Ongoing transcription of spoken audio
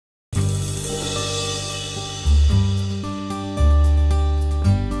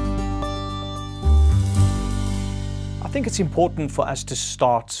think it's important for us to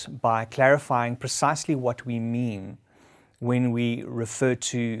start by clarifying precisely what we mean when we refer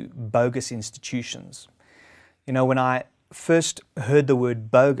to bogus institutions. You know, when I first heard the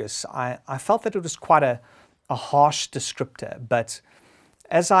word bogus, I felt that it was quite a harsh descriptor, but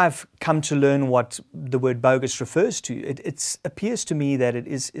as I've come to learn what the word bogus refers to, it appears to me that it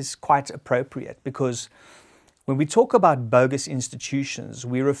is quite appropriate, because when we talk about bogus institutions,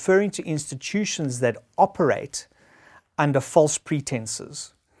 we're referring to institutions that operate under false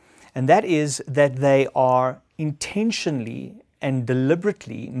pretenses. And that is that they are intentionally and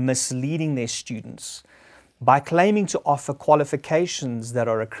deliberately misleading their students by claiming to offer qualifications that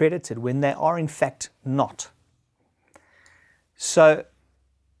are accredited when they are in fact not. So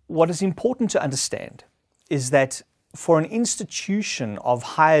what is important to understand is that for an institution of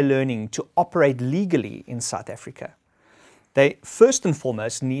higher learning to operate legally in South Africa, they first and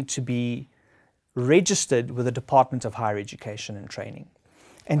foremost need to be registered with the Department of Higher Education and Training.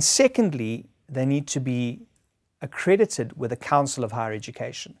 And secondly, they need to be accredited with the Council of Higher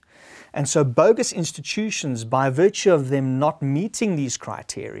Education. And so bogus institutions, by virtue of them not meeting these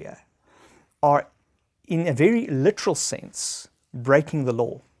criteria, are in a very literal sense breaking the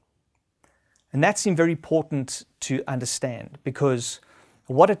law. And that's very important to understand, because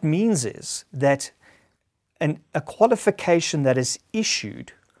what it means is that a qualification that is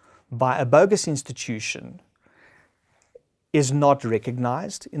issued by a bogus institution is not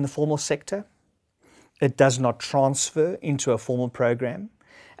recognized in the formal sector. It does not transfer into a formal program,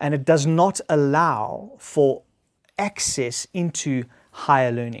 and it does not allow for access into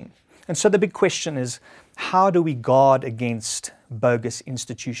higher learning. And so the big question is, how do we guard against bogus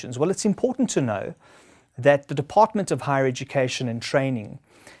institutions? Well, it's important to know that the Department of Higher Education and Training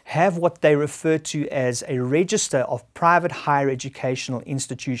have what they refer to as a register of private higher educational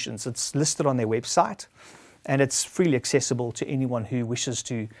institutions. It's listed on their website, and it's freely accessible to anyone who wishes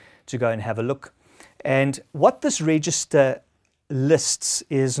to go and have a look. And what this register lists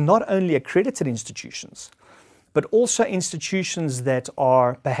is not only accredited institutions, but also institutions that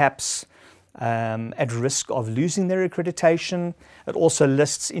are perhaps at risk of losing their accreditation. It also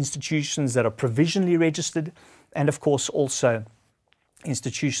lists institutions that are provisionally registered, and of course also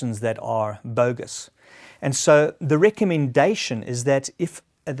institutions that are bogus. And so the recommendation is that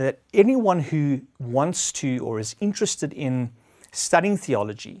that anyone who wants to or is interested in studying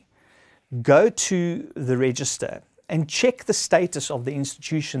theology, go to the register and check the status of the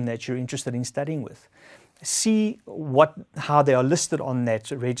institution that you're interested in studying with. See how they are listed on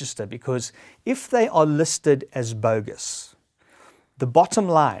that register, because if they are listed as bogus, the bottom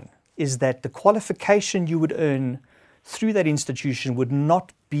line is that the qualification you would earn through that institution would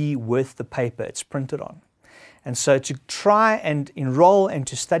not be worth the paper it's printed on. And so to try and enroll and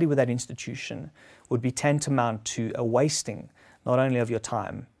to study with that institution would be tantamount to a wasting not only of your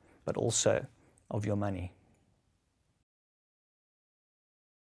time, but also of your money.